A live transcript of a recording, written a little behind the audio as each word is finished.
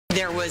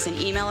There was an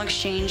email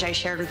exchange I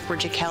shared with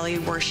Bridget Kelly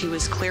where she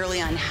was clearly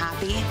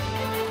unhappy.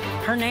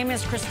 Her name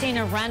is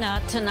Christina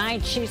Renna.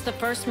 Tonight, she's the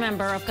first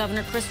member of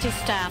Governor Christie's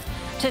staff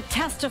to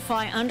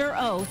testify under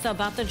oath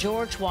about the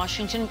George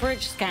Washington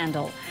Bridge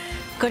scandal.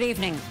 Good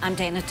evening. I'm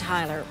Dana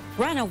Tyler.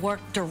 Renna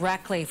worked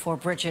directly for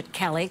Bridget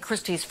Kelly,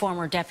 Christie's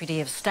former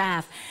deputy of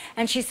staff,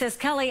 and she says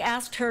Kelly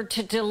asked her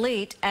to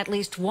delete at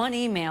least one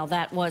email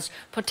that was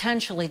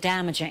potentially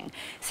damaging.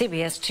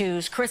 CBS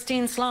 2's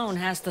Christine Sloan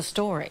has the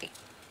story.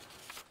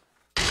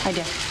 I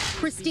did.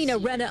 Christina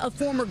Renna, a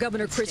former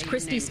Governor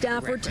Christie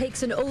staffer,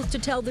 takes an oath to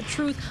tell the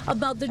truth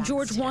about the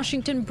George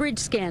Washington Bridge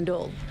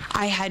scandal.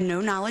 I had no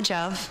knowledge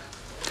of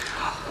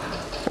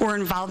or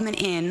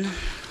involvement in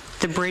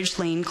the bridge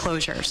lane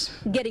closures.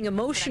 Getting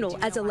emotional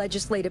as a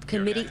legislative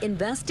committee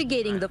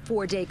investigating the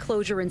 4-day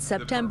closure in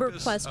September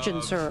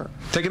questions her.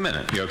 Take a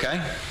minute. You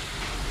okay?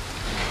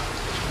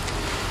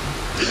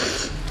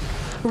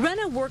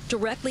 Renna worked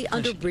directly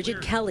under Bridget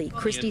Kelly,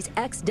 Christie's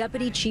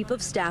ex-deputy chief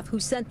of staff,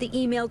 who sent the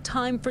email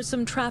 "Time for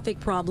some traffic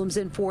problems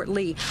in Fort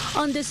Lee."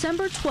 On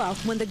December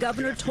 12th, when the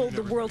governor told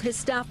the world his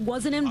staff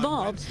wasn't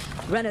involved,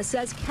 Renna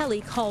says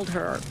Kelly called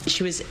her.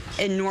 She was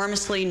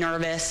enormously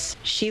nervous.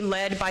 She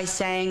led by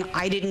saying,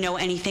 I didn't know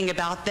anything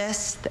about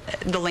this,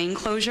 the lane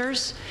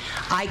closures.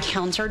 I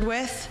countered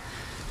with,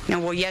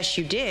 well, yes,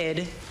 you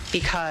did,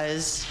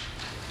 because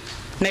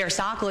Mayor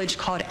Sokolich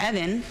called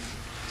Evan,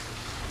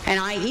 and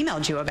I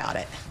emailed you about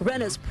it.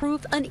 Renna's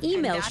proof, an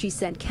email she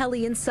sent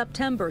Kelly in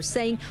September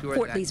saying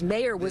Fort Lee's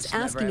mayor was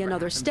asking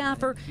another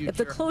staffer if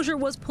the closure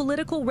was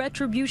political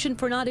retribution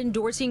for not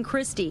endorsing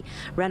Christie.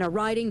 Renna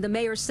writing, the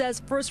mayor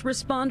says first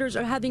responders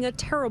are having a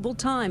terrible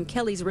time.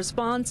 Kelly's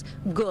response,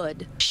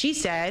 good. She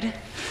said,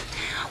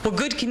 well,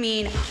 good can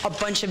mean a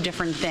bunch of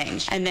different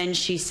things. And then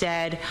she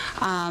said,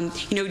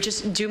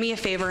 just do me a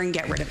favor and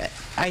get rid of it.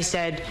 I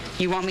said,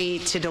 you want me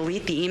to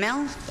delete the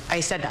email? I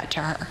said that to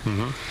her.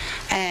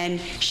 And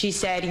she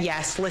said,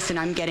 yes, listen,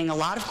 I'm getting a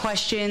lot of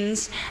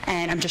questions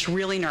and I'm just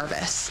really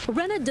nervous.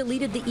 Renna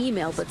deleted the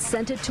email but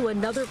sent it to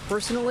another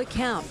personal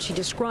account. She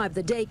described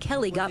the day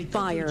Kelly got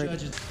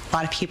fired. A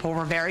lot of people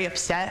were very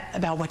upset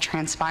about what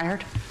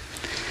transpired.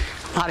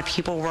 A lot of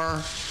people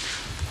were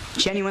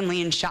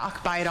genuinely in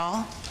shock by it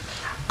all.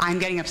 I'm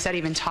getting upset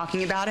even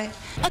talking about it.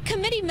 A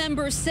committee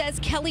member says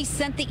Kelly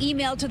sent the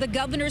email to the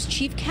governor's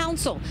chief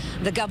counsel.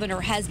 The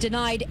governor has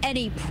denied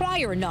any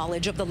prior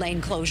knowledge of the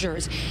lane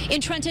closures. In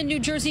Trenton, New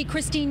Jersey,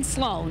 Christine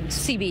Sloan,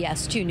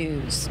 CBS 2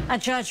 News. A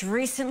judge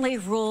recently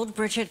ruled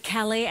Bridget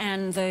Kelly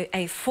and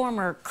a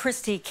former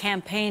Christie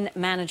campaign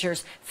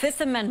manager's Fifth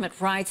Amendment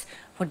rights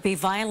would be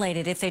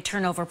violated if they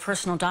turn over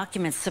personal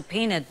documents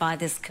subpoenaed by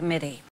this committee.